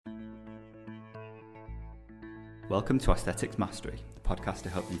Welcome to Aesthetics Mastery, the podcast to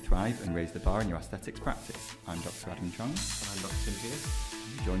help you thrive and raise the bar in your aesthetics practice. I'm Dr. Adam Chong. And I'm Dr. Tim Pierce.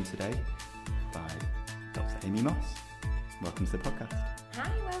 I'm joined today by Dr. Amy Moss. Welcome to the podcast.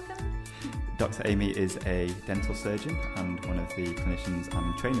 Hi, welcome. Dr. Amy is a dental surgeon and one of the clinicians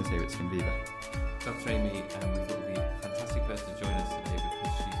and trainers here at Skinviva. Dr. Amy, we thought would be a fantastic person to join us today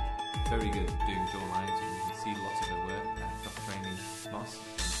because she's very good at doing jawlines, and you can see lots of her work at Dr. Amy Moss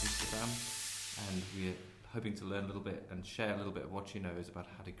on Instagram. And we're hoping to learn a little bit and share a little bit of what she knows about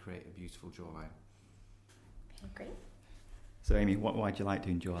how to create a beautiful jawline. Okay, great. So Amy, why do you like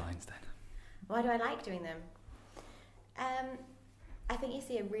doing jawlines then? Why do I like doing them? I think you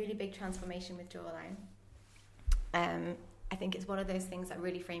see a really big transformation with jawline. I think it's one of those things that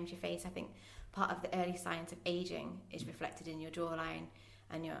really frames your face. I think part of the early signs of aging is reflected in your jawline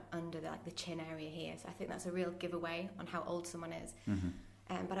and you're under the chin area here. So I think that's a real giveaway on how old someone is. Mm-hmm.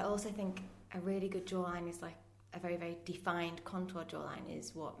 But I also think a really good jawline is like a very, very defined contour jawline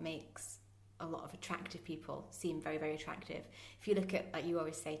is what makes a lot of attractive people seem very, very attractive. If you look at, like you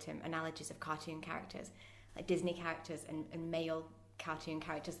always say, Tim, analogies of cartoon characters, like Disney characters and male cartoon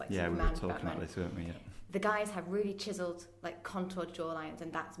characters like Superman, we were talking Batman. about this, weren't we? Yeah. The guys have really chiseled, like contoured jawlines,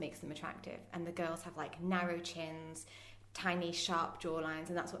 and that makes them attractive. And the girls have like narrow chins, tiny, sharp jawlines,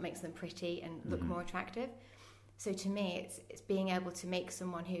 and that's what makes them pretty and look more attractive. So to me, it's being able to make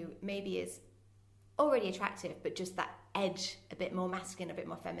someone who maybe is already attractive, but just that edge a bit more masculine, a bit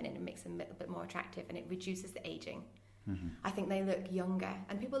more feminine, and makes them a little bit more attractive, and it reduces the aging. Mm-hmm. I think they look younger,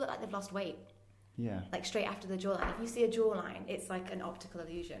 and people look like they've lost weight. Yeah. Like straight after the jawline. If you see a jawline, it's like an optical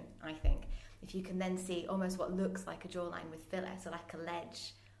illusion, I think. If you can then see almost what looks like a jawline with filler, so like a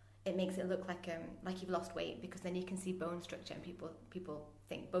ledge, it makes it look like you've lost weight, because then you can see bone structure, and people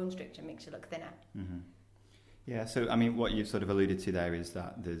think bone structure makes you look thinner. Mm-hmm. Yeah, so I mean, what you've sort of alluded to there is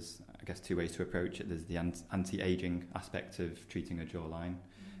that there's, I guess, two ways to approach it. There's the anti-aging aspect of treating a jawline,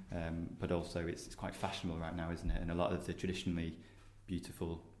 but also it's quite fashionable right now, isn't it? And a lot of the traditionally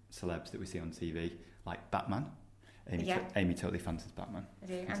beautiful celebs that we see on TV, like Batman. Amy totally fancies Batman. I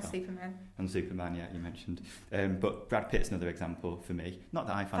do, and Superman. And Superman, yeah, you mentioned. But Brad Pitt's another example for me. Not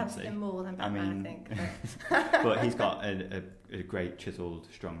that I fancy him more than Batman, I think. But he's got a great chiselled,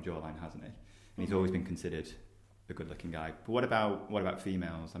 strong jawline, hasn't he? And he's always been considered a good-looking guy. But what about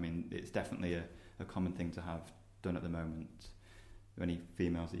females? I mean, it's definitely a common thing to have done at the moment. Are there any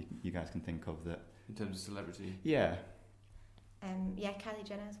females that you guys can think of that? In terms of celebrity? Yeah. Kylie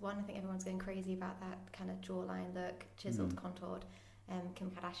Jenner's one. I think everyone's going crazy about that kind of jawline look, chiseled, contoured. Kim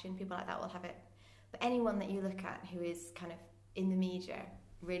Kardashian, people like that will have it. But anyone that you look at who is kind of in the media,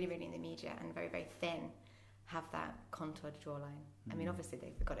 really, really in the media, and very, very thin, have that contoured jawline. I mean, obviously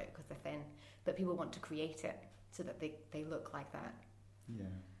they've got it because they're thin, but people want to create it so that they look like that. Yeah.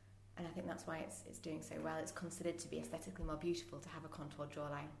 And I think that's why it's doing so well. It's considered to be aesthetically more beautiful to have a contoured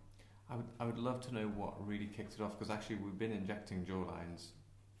jawline. I would love to know what really kicked it off, because actually we've been injecting jawlines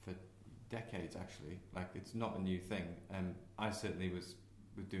for decades, actually. Like, it's not a new thing. I certainly was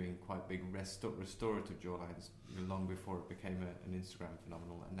doing quite big restorative jawlines long before it became an Instagram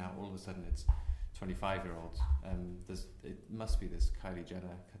phenomenon, and now all of a sudden it's 25-year-olds. It must be this Kylie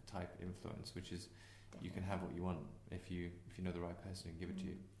Jenner type influence, which is definitely. You can have what you want if you know the right person and give it to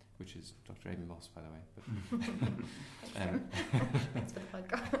you, which is Dr. Amy Moss, by the way. Thanks for the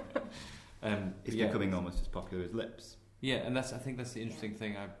plug. It's becoming almost as popular as lips. Yeah, and I think that's the interesting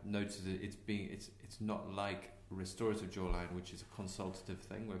thing I've noticed. It's not like restorative jawline, which is a consultative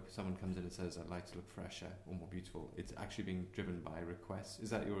thing where someone comes in and says, I'd like to look fresher or more beautiful. It's actually being driven by requests. Is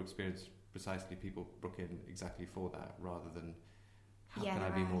that your experience? Precisely, people book in exactly for that rather than how can I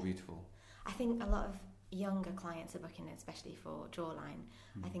be more beautiful? I think a lot of younger clients are booking in, especially for jawline.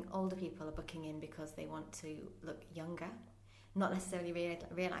 I think older people are booking in because they want to look younger, not necessarily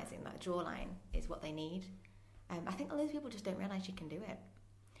realising that jawline is what they need. I think a lot of people just don't realise you can do it.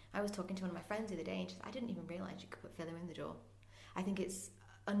 I was talking to one of my friends the other day and she said, I didn't even realise you could put filler in the jaw. I think it's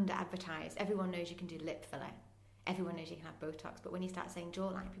under-advertised. Everyone knows you can do lip filler. Everyone knows you can have Botox. But when you start saying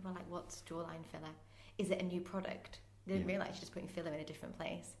jawline, people are like, what's jawline filler? Is it a new product? They didn't realise you're just putting filler in a different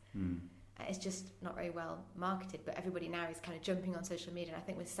place. It's just not very well marketed, but everybody now is kind of jumping on social media, and I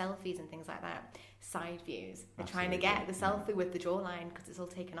think with selfies and things like that, side views, they're trying to get the selfie with the jawline because it's all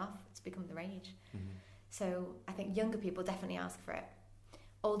taken off. It's become the rage. So I think younger people definitely ask for it.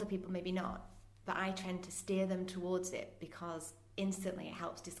 Older people maybe not, but I tend to steer them towards it because instantly it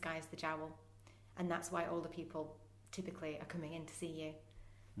helps disguise the jowl, and that's why older people typically are coming in to see you.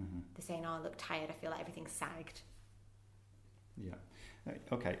 They're saying, oh, I look tired, I feel like everything's sagged. Yeah.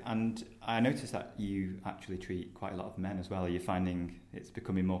 Okay, and I noticed that you actually treat quite a lot of men as well. Are you finding it's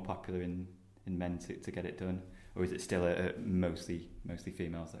becoming more popular in in men to get it done, or is it still mostly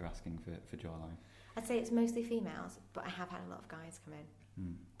females that are asking for jawline? I'd say it's mostly females, but I have had a lot of guys come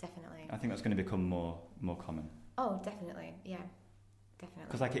in. Definitely. I think that's going to become more common. Oh, definitely. Yeah, definitely.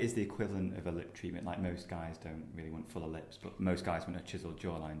 Because like it is the equivalent of a lip treatment. Like most guys don't really want fuller lips, but most guys want a chiseled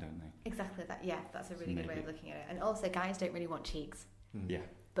jawline, don't they? Exactly that. Yeah, that's a really good way of looking at it. And also, guys don't really want cheeks. Yeah.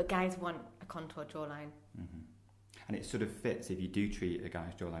 But guys want a contoured jawline. And it sort of fits, if you do treat a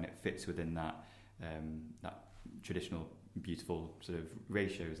guy's jawline, it fits within that that traditional beautiful sort of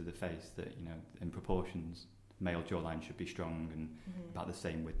ratios of the face that, you know, in proportions, male jawline should be strong and about the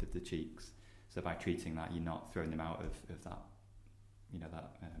same width of the cheeks. So by treating that, you're not throwing them out of that, you know,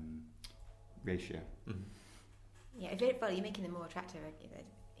 that ratio. Yeah, if you're making them more attractive.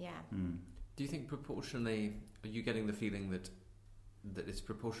 Yeah. Do you think proportionally, are you getting the feeling that it's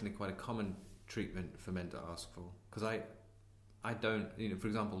proportionally quite a common treatment for men to ask for? Because I don't, you know, for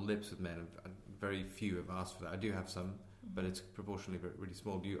example, lips with men, very few have asked for that. I do have some, but it's proportionally really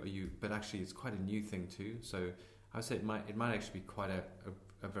small. But actually, it's quite a new thing too. So I would say it might actually be quite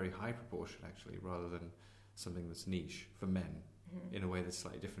a very high proportion actually, rather than something that's niche for men in a way that's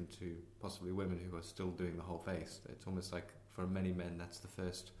slightly different to possibly women who are still doing the whole face. It's almost like for many men that's the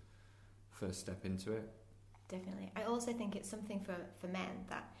first step into it. Definitely. I also think it's something for men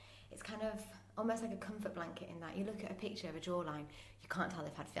that it's kind of almost like a comfort blanket in that you look at a picture of a jawline, you can't tell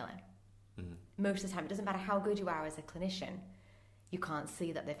they've had filler. Most of the time, it doesn't matter how good you are as a clinician, you can't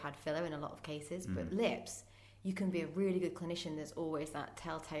see that they've had filler in a lot of cases. But lips, you can be a really good clinician, there's always that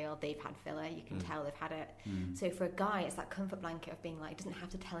telltale they've had filler, you can tell they've had it. So for a guy, it's that comfort blanket of being like, doesn't have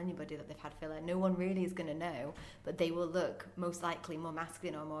to tell anybody that they've had filler, no one really is going to know, but they will look most likely more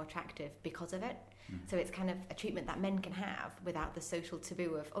masculine or more attractive because of it. So it's kind of a treatment that men can have without the social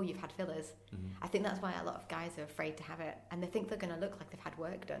taboo of, oh, you've had fillers. I think that's why a lot of guys are afraid to have it, and they think they're going to look like they've had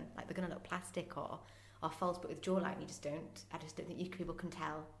work done, like they're going to look plastic or false, but with jawline you just don't. I just don't think people can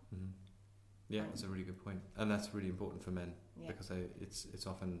tell. Yeah, that's a really good point, and that's really important for men because it's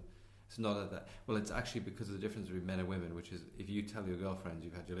often, it's not that, well, it's actually because of the difference between men and women, which is if you tell your girlfriends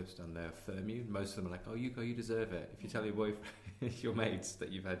you've had your lips done, they'll affirm you. Most of them are like, oh, you deserve it. If you tell your boyfriend, your mates that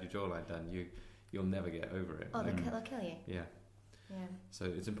you've had your jawline done, you'll never get over it. Oh, they'll kill you. Yeah. So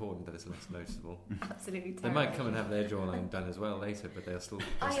it's important that it's less noticeable. Absolutely. They might come and have their jawline done as well later, but they'll still.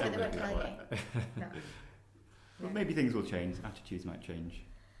 They won't tell you. No. Well, maybe things will change. Attitudes might change.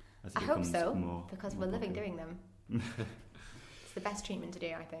 As it I hope so, more, because more we're living popular. doing them. It's the best treatment to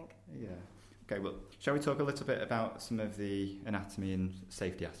do, I think. Yeah. Okay, well, shall we talk a little bit about some of the anatomy and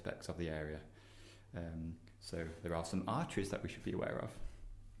safety aspects of the area? So there are some arteries that we should be aware of.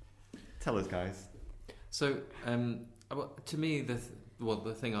 Tell us, guys. So, to me, the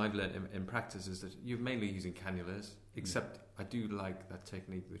thing I've learned in practice is that you're mainly using cannulas, except I do like that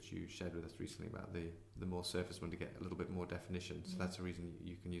technique which you shared with us recently about the more surface one to get a little bit more definition. So that's a reason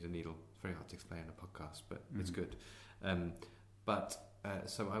you can use a needle. It's very hard to explain on a podcast, but it's good.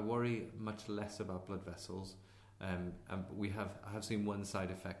 So I worry much less about blood vessels. And I have seen one side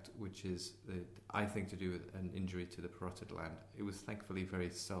effect, which is I think to do with an injury to the parotid gland. It was thankfully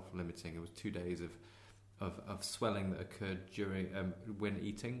very self-limiting. It was 2 days of swelling that occurred during when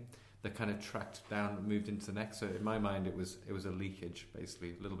eating, that kind of tracked down, moved into the neck. So in my mind, it was a leakage,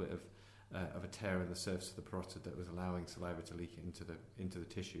 basically a little bit of a tear in the surface of the parotid that was allowing saliva to leak into the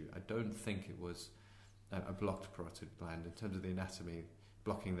tissue. I don't think it was a blocked parotid gland in terms of the anatomy.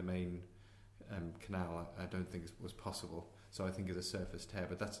 Blocking the main canal, I don't think it was possible. So I think it's a surface tear,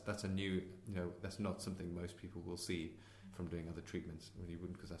 but that's a new, that's not something most people will see from doing other treatments. I mean, you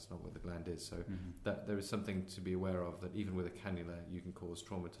wouldn't, because that's not where the gland is. So that there is something to be aware of, that even with a cannula, you can cause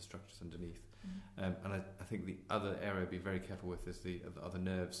trauma to structures underneath. And I think the other area to be very careful with is the other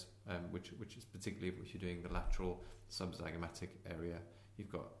nerves, which is particularly if you're doing the lateral subzygomatic area.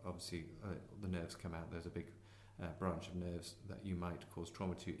 You've got obviously the nerves come out. There's a big branch of nerves that you might cause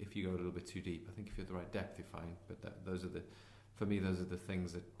trauma to if you go a little bit too deep. I think if you're at the right depth, you're fine. But those are the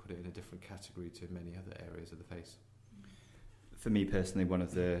things that put it in a different category to many other areas of the face. For me personally, one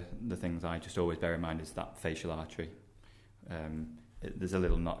of the things I just always bear in mind is that facial artery. There's a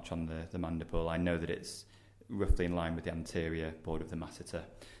little notch on the mandible. I know that it's roughly in line with the anterior border of the masseter.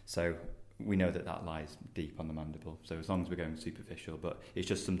 So we know that lies deep on the mandible. So as long as we're going superficial, but it's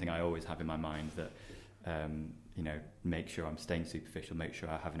just something I always have in my mind that, make sure I'm staying superficial, make sure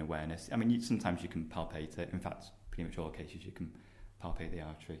I have an awareness. I mean, sometimes you can palpate it. In fact, pretty much all cases you can palpate the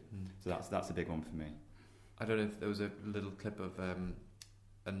artery. So that's a big one for me. I don't know if there was a little clip of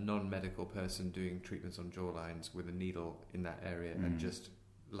a non-medical person doing treatments on jawlines with a needle in that area and just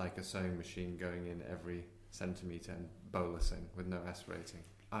like a sewing machine going in every centimetre and bolusing with no aspirating.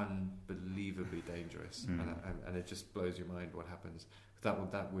 unbelievably dangerous, and it just blows your mind what happens.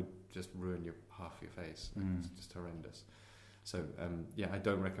 That would just ruin half your face. It's just horrendous. So I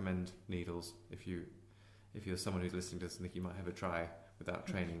don't recommend needles if you're someone who's listening to this and think you might have a try without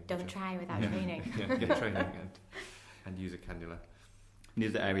training. Don't try without training. Get training and use a cannula. The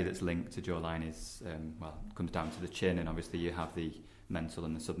other area that's linked to jawline is, comes down to the chin, and obviously you have the mental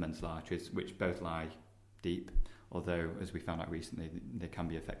and the submental arteries, which both lie deep, although, as we found out recently, they can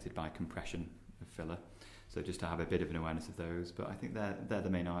be affected by compression of filler. So just to have a bit of an awareness of those, but I think they're the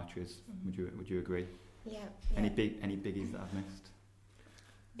main arteries. Would you agree? Yeah. Any biggies that I've missed?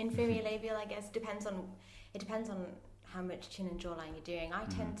 Inferior labial, I guess, depends on how much chin and jawline you're doing. I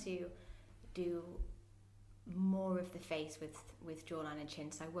tend to do more of the face with jawline and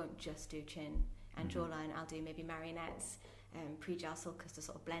chin, so I won't just do chin and jawline. I'll do maybe marionettes, pre-gel sulcus to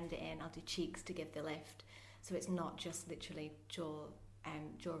sort of blend it in. I'll do cheeks to give the lift, so it's not just literally jaw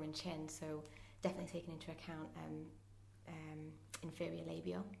and chin. So definitely taking into account inferior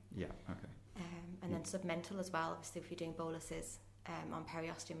labial. Yeah. Okay. And then submental as well. Obviously, if you're doing boluses on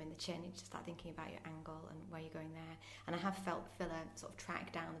periosteum in the chin, you just start thinking about your angle and where you're going there. And I have felt filler sort of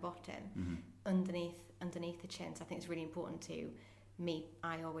track down the bottom underneath the chin. So I think it's really important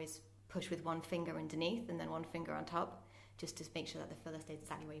I always push with one finger underneath and then one finger on top, just to make sure that the filler stays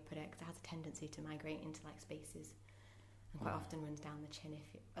exactly where you put it, because it has a tendency to migrate into like spaces. And quite often runs down the chin.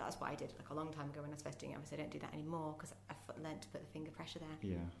 That's what I did like a long time ago when I was first doing it. Obviously, I don't do that anymore because I've learned to put the finger pressure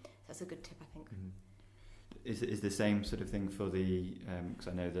there. Yeah. So that's a good tip, I think. Is the same sort of thing for the? Because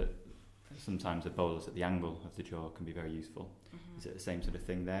I know that sometimes a bolus at the angle of the jaw can be very useful. Is it the same sort of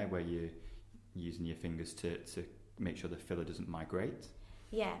thing there, where you're using your fingers to make sure the filler doesn't migrate?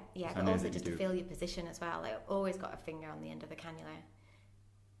 Yeah. But also just to feel your position as well. I've always got a finger on the end of the cannula.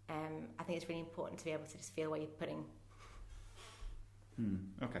 I think it's really important to be able to just feel where you're putting.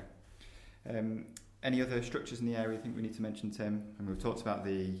 Okay. Any other structures in the area you think we need to mention, Tim? And we've talked about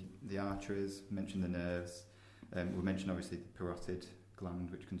the arteries, mentioned the nerves. We mentioned obviously the parotid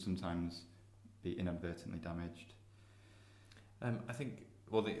gland, which can sometimes be inadvertently damaged. I think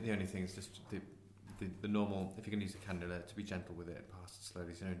the only thing is just the normal. If you're going to use a cannula, to be gentle with it, pass it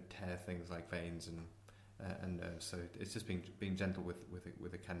slowly, so you don't tear things like veins and nerves. So it's just being gentle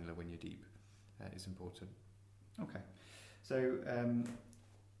with a cannula when you're deep is important. Okay. So,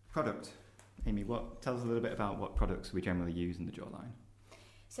 product. Amy, tell us a little bit about what products we generally use in the jawline.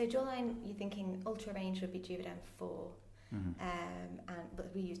 So jawline, you're thinking ultra range would be Juvederm 4,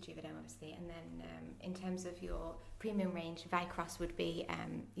 but we use Juvederm obviously. And then in terms of your premium range, Vycross would be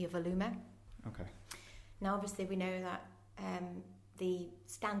your Voluma. Okay. Now obviously we know that the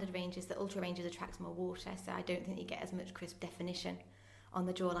standard ranges, the ultra ranges attracts more water, so I don't think you get as much crisp definition on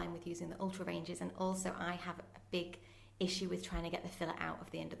the jawline with using the ultra ranges. And also I have a big issue with trying to get the filler out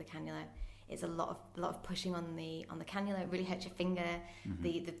of the end of the cannula. It's a lot of pushing on the cannula. It really hurts your finger.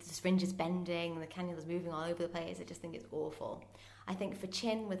 The syringe is bending. The cannula's moving all over the place. I just think it's awful. I think for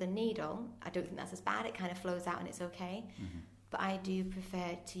chin with a needle, I don't think that's as bad. It kind of flows out and it's okay. But I do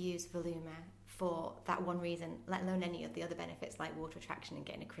prefer to use Voluma for that one reason, let alone any of the other benefits like water attraction and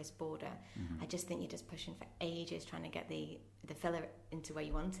getting a crisp border. I just think you're just pushing for ages trying to get the filler into where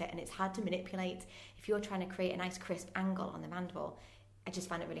you want it, and it's hard to manipulate. If you're trying to create a nice crisp angle on the mandible, I just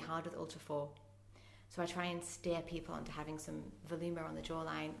find it really hard with Ultra 4. So I try and steer people onto having some Voluma on the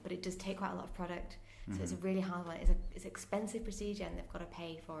jawline, but it does take quite a lot of product. So it's a really hard one. It's an expensive procedure and they've got to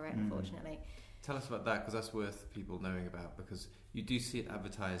pay for it, unfortunately. Tell us about that, because that's worth people knowing about, because you do see it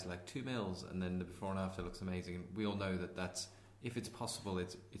advertised like 2 mils and then the before and after looks amazing. And we all know that's, if it's possible,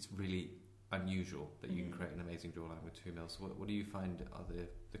 it's really unusual that you can create an amazing jawline with 2 mils. So what do you find are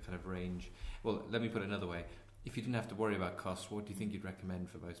the kind of range? Well, let me put it another way. If you didn't have to worry about cost, what do you think you'd recommend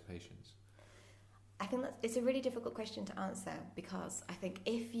for most patients? I think it's a really difficult question to answer, because I think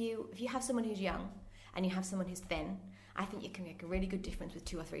if you have someone who's young and you have someone who's thin, I think you can make a really good difference with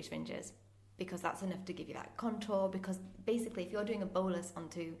 2 or 3 syringes, because that's enough to give you that contour. Because basically, if you're doing a bolus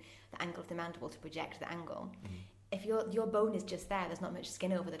onto the angle of the mandible to project the angle, if your bone is just there's not much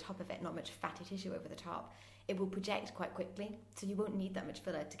skin over the top of it, not much fatty tissue over the top, it will project quite quickly. So you won't need that much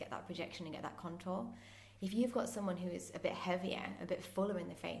filler to get that projection and get that contour. If you've got someone who is a bit heavier, a bit fuller in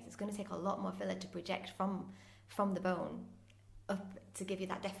the face, it's going to take a lot more filler to project from the bone up to give you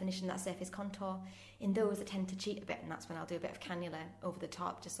that definition, that surface contour. In those, I tend to cheat a bit, and that's when I'll do a bit of cannula over the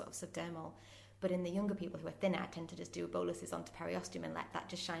top, just sort of subdermal. But in the younger people who are thinner, I tend to just do boluses onto periosteum and let that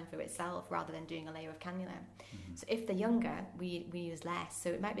just shine through itself rather than doing a layer of cannula. So if they're younger, we use less. So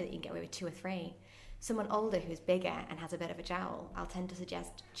it might be that you can get away with 2 or 3. Someone older who's bigger and has a bit of a jowl, I'll tend to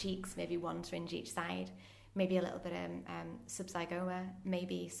suggest cheeks, maybe 1 syringe each side, maybe a little bit of subzygoma,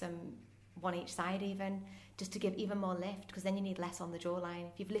 maybe some one each side even, just to give even more lift, because then you need less on the jawline.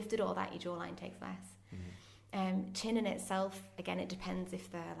 If you've lifted all that, your jawline takes less. Chin in itself, again, it depends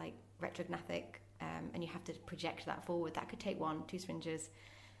if they're like retrognathic and you have to project that forward. That could take 1-2 syringes.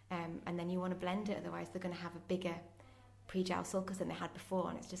 And then you want to blend it, otherwise they're going to have a bigger pre-jowl sulcus than they had before,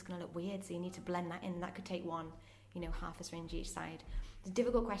 and it's just going to look weird. So you need to blend that in. That could take half a syringe each side. It's a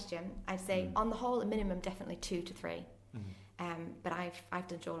difficult question. I'd say on the whole, a minimum definitely 2 to 3. But I've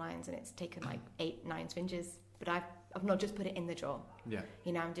done jawlines and it's taken like 8-9 syringes. But I've not just put it in the jaw. Yeah.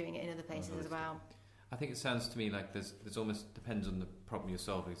 I'm doing it in other places as well. I think it sounds to me like there's almost depends on the problem you're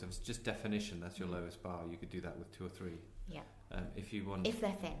solving. So if it's just definition, that's your lowest bar. You could do that with 2 or 3. Yeah. If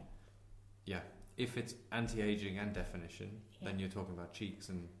they're thin. Yeah. If it's anti-aging and definition, then you're talking about cheeks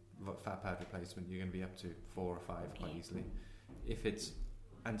and fat pad replacement. You're going to be up to 4 or 5 quite easily. If it's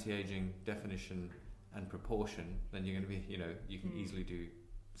anti-aging, definition, and proportion, then you're going to be, you can easily do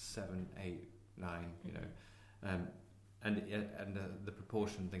 7, 8, 9. And the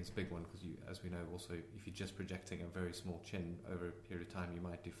proportion thing's a big one, because as we know, also if you're just projecting a very small chin over a period of time, you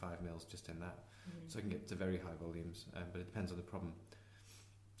might do 5 mils just in that. So you can get to very high volumes, but it depends on the problem.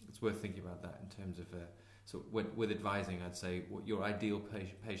 It's worth thinking about that in terms of. So with advising, I'd say what your ideal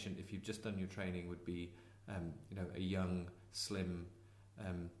patient, if you've just done your training, would be a young, slim,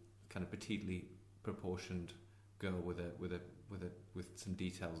 kind of petitely proportioned girl with some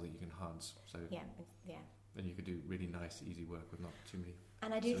details that you can enhance. So and you could do really nice, easy work with not too many.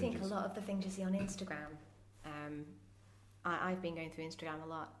 And I do think a lot of the things you see on Instagram, I've been going through Instagram a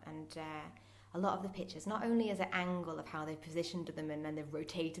lot, and a lot of the pictures, not only as an angle of how they've positioned them and then they've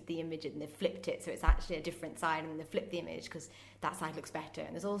rotated the image and they've flipped it so it's actually a different side, and they've flipped the image because that side looks better,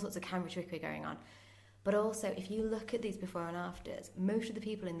 and there's all sorts of camera trickery going on. But also, if you look at these before and afters, most of the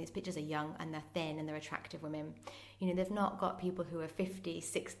people in these pictures are young and they're thin and they're attractive women. They've not got people who are 50,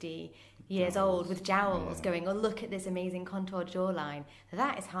 60 years old with jowls going, oh, look at this amazing contoured jawline.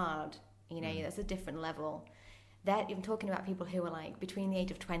 That is hard. That's a different level. They're even talking about people who are like between the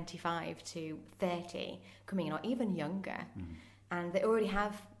age of 25 to 30 coming in, or even younger. And they already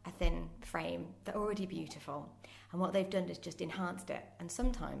have a thin frame. They're already beautiful. And what they've done is just enhanced it, and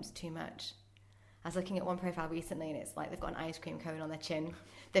sometimes too much. I was looking at one profile recently, and it's like they've got an ice cream cone on their chin.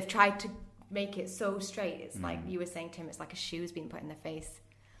 They've tried to make it so straight. It's like you were saying, Tim, it's like a shoe's been put in their face.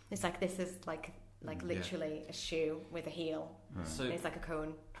 It's like this is like literally a shoe with a heel. So it's like a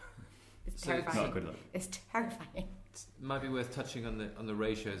cone. It's terrifying. It's not a good look. It's terrifying. It might be worth touching on the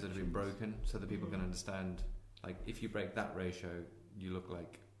ratios that have been broken, so that people can understand. Like, if you break that ratio, you look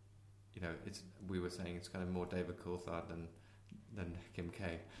like, we were saying it's kind of more David Coulthard than Kim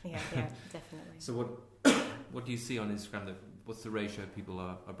K. Yeah, definitely. So what do you see on Instagram? What's the ratio people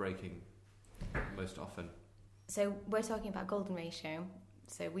are breaking most often? So we're talking about golden ratio.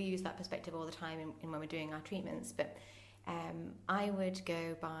 So we use that perspective all the time in when we're doing our treatments. But I would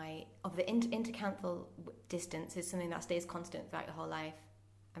go by of the intercanthal distance is something that stays constant throughout your whole life.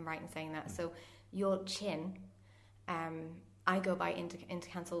 I'm right in saying that. So your chin, I go by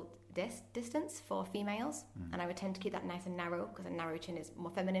intercanthal distance for females, and I would tend to keep that nice and narrow because a narrow chin is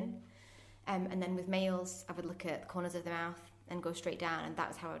more feminine. And then with males, I would look at the corners of the mouth and go straight down, and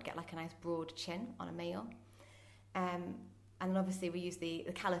that's how I would get like a nice broad chin on a male. And obviously we use the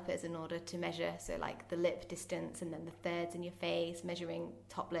calipers in order to measure, so like the lip distance and then the thirds in your face, measuring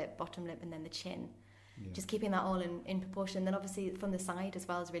top lip, bottom lip, and then the chin. Just keeping that all in proportion. Then obviously from the side as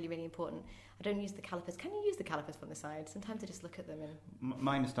well is really, really important. I don't use the calipers. Can you use the calipers from the side? Sometimes I just look at them and...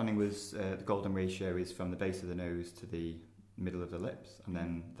 My understanding was the golden ratio is from the base of the nose to the middle of the lips, and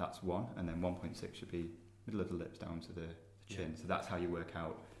then that's 1, and then 1.6 should be middle of the lips down to the chin. So that's how you work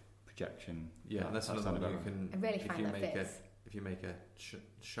out projection. Yeah, and that's another one you can... I really find that fits. If you make a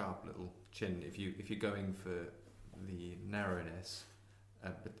sharp little chin, if you're going for the narrowness,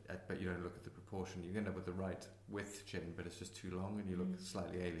 but you don't look at the proportion, you end up with the right width chin, but it's just too long, and you look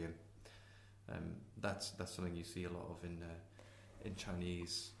slightly alien. That's something you see a lot of in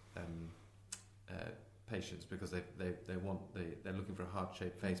Chinese patients, because they're looking for a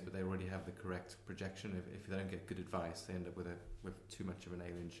heart-shaped face, but they already have the correct projection. If they don't get good advice, they end up with too much of an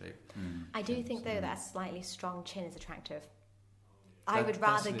alien shape. I do think though that a slightly strong chin is attractive. I would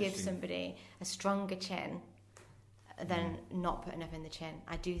rather give somebody a stronger chin than not put enough in the chin.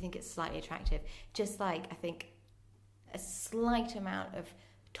 I do think it's slightly attractive. Just like I think a slight amount of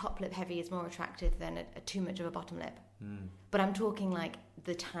top lip heavy is more attractive than a too much of a bottom lip. But I'm talking like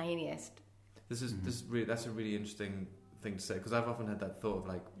the tiniest. That's a really interesting thing to say, because I've often had that thought of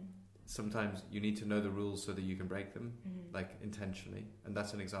like sometimes you need to know the rules so that you can break them, like intentionally, and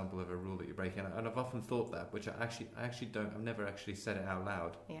that's an example of a rule that you're breaking. And I've often thought that, which I actually don't. I've never actually said it out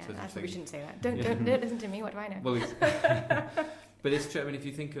loud. Yeah, so I probably shouldn't say that. Don't listen to me. What do I know? Well, but it's true. I mean, if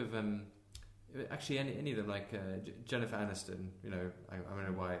you think of actually any of them, like Jennifer Aniston, you know, I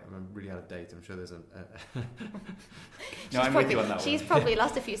don't know why I'm really out of date. I'm sure there's No, I'm with you on that one. She's probably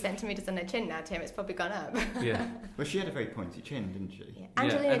lost a few centimetres on her chin now, Tim. It's probably gone up. Yeah. Well, she had a very pointy chin, didn't she? Yeah.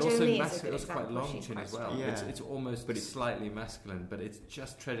 Angelina and also Jolie is a good it's example. quite long She's chin quite as well. strong. Yeah. It's almost slightly masculine, but it's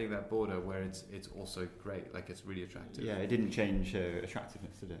just treading that border where it's also great. Like it's really attractive. Yeah, it didn't change her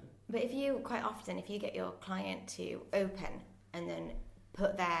attractiveness, did it? But if you get your client to open and then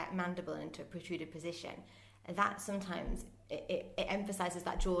put their mandible into a protruded position, that sometimes it emphasises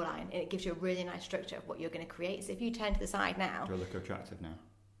that jawline, and it gives you a really nice structure of what you're going to create. So if you turn to the side now, Do I look attractive now?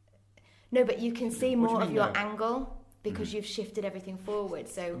 no, but you can see What do you more of mean, your no? angle because you've shifted everything forward.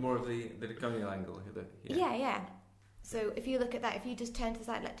 So More of the gonio angle. yeah. So if you look at that, if you just turn to the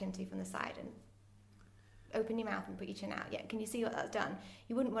side, let Tim see from the side, and open your mouth and put your chin out. Yeah, can you see what that's done?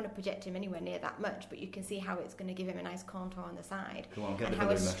 You wouldn't want to project him anywhere near that much, but you can see how it's going to give him a nice contour on the side, Come on, get and the how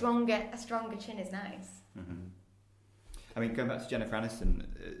a volume. stronger chin is nice. Mm-hmm. I mean, going back to Jennifer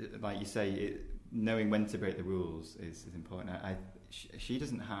Aniston, like you say, knowing when to break the rules is important. She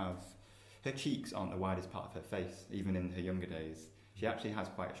doesn't have... Her cheeks aren't the widest part of her face, even in her younger days. She actually has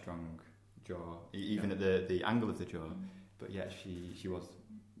quite a strong jaw, even at the angle of the jaw. But yet she was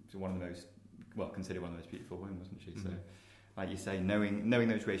one of the most... Well, considered one of the most beautiful women, wasn't she? So, like you say, knowing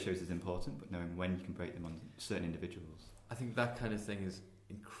those ratios is important, but knowing when you can break them on certain individuals. I think that kind of thing is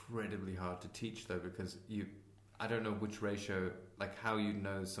incredibly hard to teach, though, because I don't know which ratio, like how you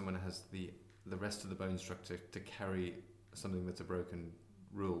know someone has the rest of the bone structure to carry something that's a broken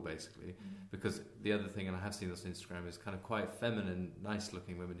rule, basically. Because the other thing, and I have seen this on Instagram, is kind of quite feminine,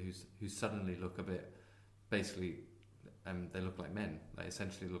 nice-looking women who suddenly look a bit, basically. They look like men. They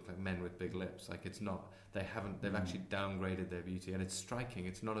essentially look like men with big lips. Like it's not. They've actually downgraded their beauty, and it's striking.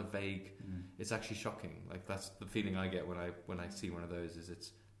 It's not a vague. It's actually shocking. Like that's the feeling I get when I see one of those.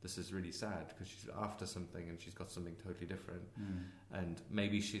 This is really sad because she's after something and she's got something totally different. And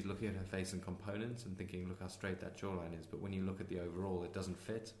maybe she's looking at her face and components and thinking, look how straight that jawline is. But when you look at the overall, it doesn't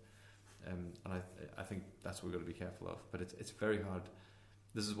fit. And I think that's what we've got to be careful of. But it's very hard.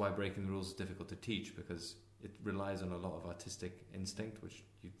 This is why breaking the rules is difficult to teach, because it relies on a lot of artistic instinct, which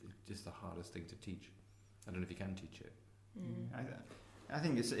is the hardest thing to teach. I don't know if you can teach it. I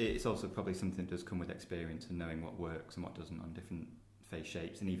think it's also probably something that does come with experience and knowing what works and what doesn't on different face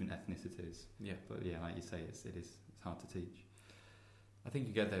shapes and even ethnicities. Yeah. But yeah, like you say, it's hard to teach. I think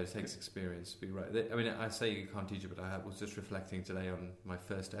you get there. It takes experience. But you're right. I mean, I say you can't teach it, but I was just reflecting today on my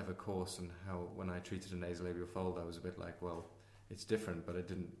first ever course and how when I treated a nasolabial fold, I was a bit like, well, it's different, but it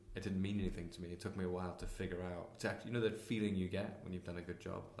didn't mean anything to me. It took me a while to figure out. To actually, you know, that feeling you get when you've done a good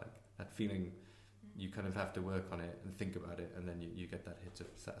job, like that feeling. You kind of have to work on it and think about it, and then you get that hit of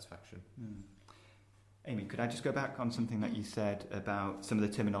satisfaction. Amy, could I just go back on something that you said about some of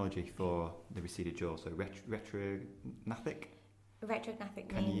the terminology for the receded jaw? So retrognathic? Retrognathic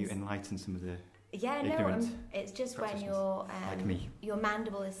Can means... you enlighten some of the no, it's just when like me. your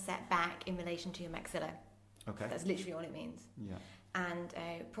mandible is set back in relation to your maxilla. Okay. That's literally all it means. Yeah. And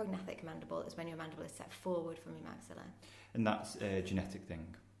prognathic mandible is when your mandible is set forward from your maxilla. And that's a genetic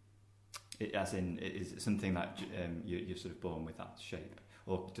thing? As in, is it something that you're sort of born with that shape?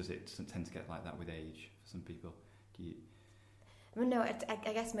 Or does it tend to get like that with age for some people? Well, no,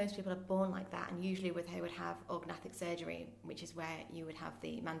 I guess most people are born like that, and usually they would have orgnathic surgery, which is where you would have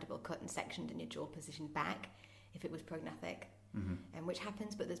the mandible cut and sectioned and your jaw positioned back if it was prognathic, which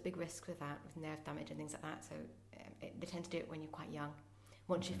happens, but there's big risks with that, with nerve damage and things like that, so they tend to do it when you're quite young,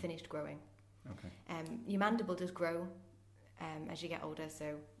 once you've finished growing. Okay. Your mandible does grow as you get older,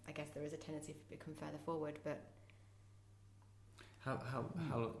 so I guess there is a tendency to become further forward, but... How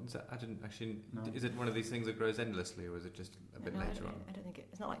is that? I didn't actually... No. Is it one of these things that grows endlessly, or is it just a bit later on? I don't think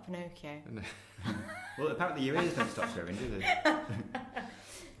it's not like Pinocchio. Well, apparently your ears don't stop growing, do they? I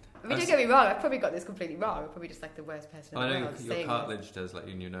mean, don't get me wrong, I've probably got this completely wrong. I'm probably just like the worst person in the world. I know your cartilage does, like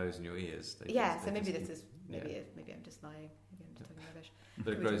in your nose and your ears. So maybe this is... Maybe I'm just lying. Maybe I'm just talking rubbish.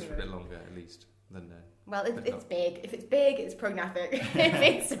 But it grows for a bit longer, at least, than... Well, it's big. If it's big, it's prognathic. If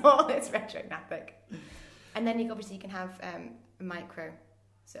it's small, it's retrognathic. And then you can have micro.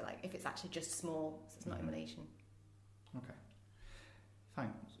 So like if it's actually just small, so it's not emulation. Okay.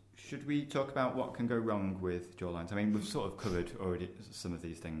 Fine. Should we talk about what can go wrong with jawlines? I mean, we've sort of covered already some of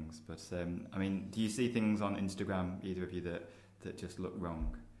these things, but I mean, do you see things on Instagram, either of you, that just look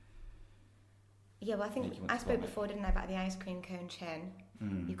wrong? Yeah, well, I think make you want I to spoke vomit? before, didn't I, about the ice cream cone chin.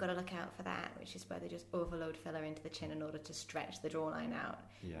 Mm. You've got to look out for that, which is where they just overload filler into the chin in order to stretch the jawline out,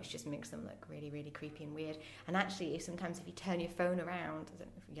 Yeah. which just makes them look really, really creepy and weird. And actually, sometimes if you turn your phone around, I don't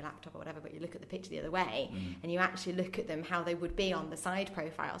know if your laptop or whatever, but you look at the picture the other way, and you actually look at them how they would be on the side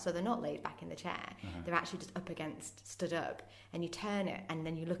profile, so they're not laid back in the chair, they're actually just up against, stood up, and you turn it, and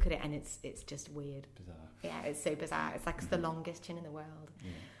then you look at it, and it's just weird. Bizarre. Yeah, it's so bizarre. It's like it's the longest chin in the world.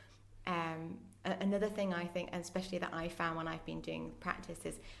 Yeah. Another thing I think, and especially that I found when I've been doing practice,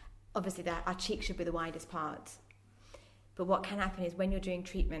 is obviously that our cheek should be the widest part. But what can happen is when you're doing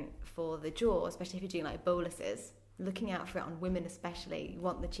treatment for the jaw, especially if you're doing like boluses, looking out for it on women especially, you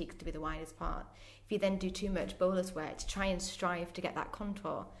want the cheeks to be the widest part. If you then do too much bolus work to try and strive to get that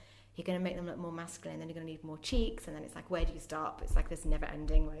contour, you're going to make them look more masculine, then you're going to need more cheeks, and then it's like, where do you stop? It's like this never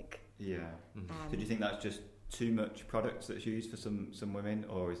ending, like... Yeah. So do you think that's just too much products that's used for some women,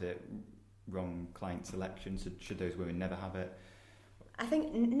 or is it wrong client selection? So should those women never have it? I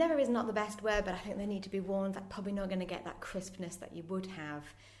think never is not the best word, but I think they need to be warned that probably not going to get that crispness that you would have,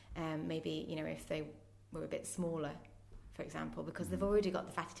 maybe, you know, if they were a bit smaller, for example, because they've already got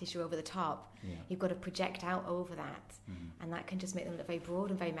the fatty tissue over the top. Yeah. You've got to project out over that, and that can just make them look very broad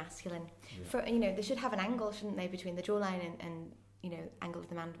and very masculine. Yeah. For, you know, they should have an angle, shouldn't they, between the jawline and you know, angle of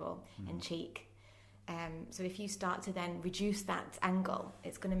the mandible and cheek. So if you start to then reduce that angle,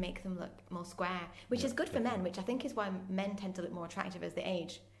 it's going to make them look more square, which is good for men, which I think is why men tend to look more attractive as they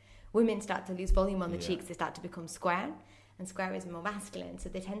age. Women start to lose volume on the cheeks, they start to become square, and square is more masculine, so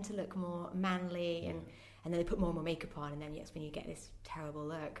they tend to look more manly, and then they put more and more makeup on, and then that's when you get this terrible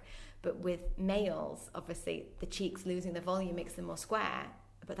look. But with males, obviously, the cheeks losing the volume makes them more square,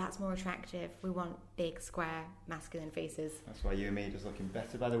 but that's more attractive. We want big, square, masculine faces. That's why you and me are just looking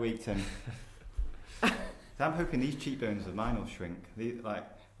better by the week, Tim. So I'm hoping these cheekbones of mine will shrink.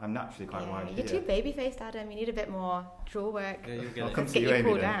 I'm naturally quite wide You're here. too baby-faced, Adam. You need a bit more jaw work. Yeah, you'll get I'll it. come to Get you, you Amy,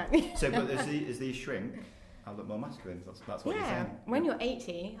 cooled then. down. So, but as these shrink, I'll look more masculine. That's what you're Yeah, saying. when you're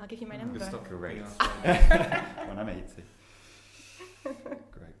 80, I'll give you my number. Good stuff. Great. Yeah. When I'm 80.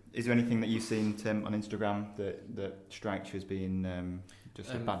 Great. Is there anything that you've seen, Tim, on Instagram that strikes you as being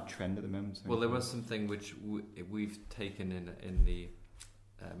just a bad trend at the moment? Well, there was something which we've taken in the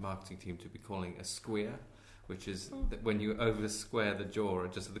marketing team to be calling a square, which is that when you over square the jaw or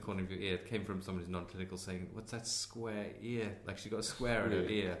just at the corner of your ear. It came from somebody who's non-clinical saying, "What's that square ear?" Like she got a square in her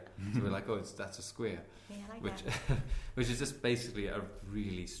ear. So we're like, "Oh, that's a square," Yeah, I like which that. which is just basically a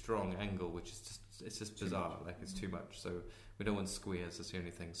really strong angle, which is just bizarre. Like it's too much. So we don't want squares. That's the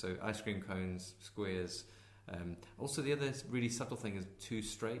only thing. So ice cream cones, squares. Also, the other really subtle thing is too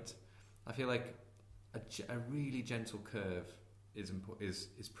straight. I feel like a really gentle curve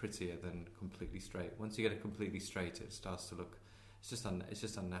is prettier than completely straight. Once you get it completely straight, it starts to look it's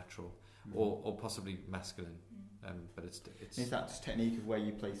just unnatural or possibly masculine. But it's Is that just technique of where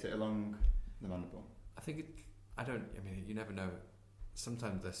you place it along the mandible? I think you never know.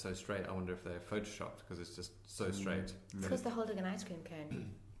 Sometimes they're so straight. I wonder if they're photoshopped because it's just so straight. It's because they're holding an ice cream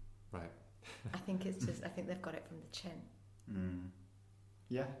cone. Right. I think they've got it from the chin.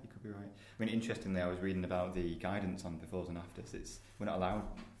 Yeah, you could be right. I mean, interestingly, I was reading about the guidance on befores and afters. We're not allowed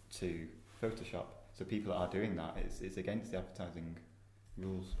to Photoshop, so people that are doing that, it's against the advertising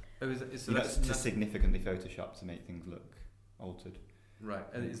rules. Oh, So that's significantly Photoshop to make things look altered. Right.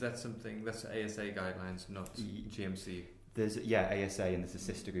 And is that something that's ASA guidelines, not GMC? There's ASA, and there's a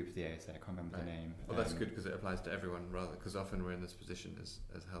sister group of the ASA. I can't remember the name. Well, that's good because it applies to everyone, rather because often we're in this position as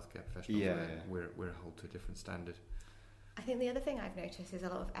healthcare professionals. Where we're held to a different standard. I think the other thing I've noticed is a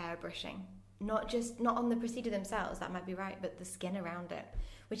lot of airbrushing. Not on the procedure themselves, that might be right, but the skin around it,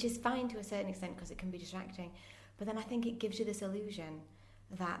 which is fine to a certain extent because it can be distracting. But then I think it gives you this illusion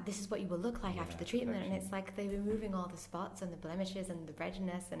that this is what you will look like after the treatment, and it's like they're removing all the spots and the blemishes and the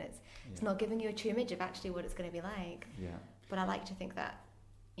redness, and it's not giving you a true image of actually what it's going to be like. Yeah. But I like to think that,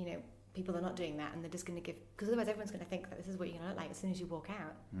 you know, people are not doing that, and they're just going to give, because otherwise everyone's going to think that this is what you're going to look like as soon as you walk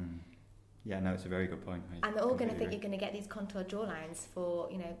out. Yeah, no, it's a very good point. And they're all going to think you're going to get these contour jawlines for,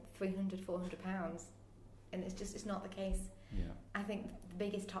 you know, £300, £400, and it's not the case. Yeah. I think the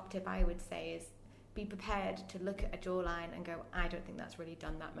biggest top tip I would say is be prepared to look at a jawline and go, I don't think that's really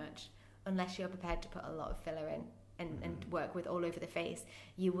done that much, unless you're prepared to put a lot of filler in and work with all over the face.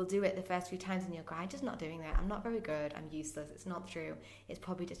 You will do it the first few times and you'll go, I'm just not doing that. I'm not very good. I'm useless. It's not true. It's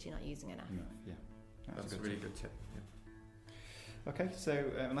probably just you're not using enough. Yeah. That's a really good tip. Yeah. Okay, so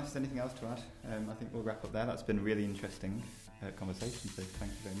unless there's anything else to add, I think we'll wrap up there. That's been a really interesting conversation, so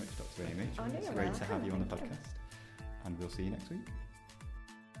thank you very much, Dr. Amy. Oh, no, It's you're great to welcome. have you on the Thank you. podcast, and we'll see you next week.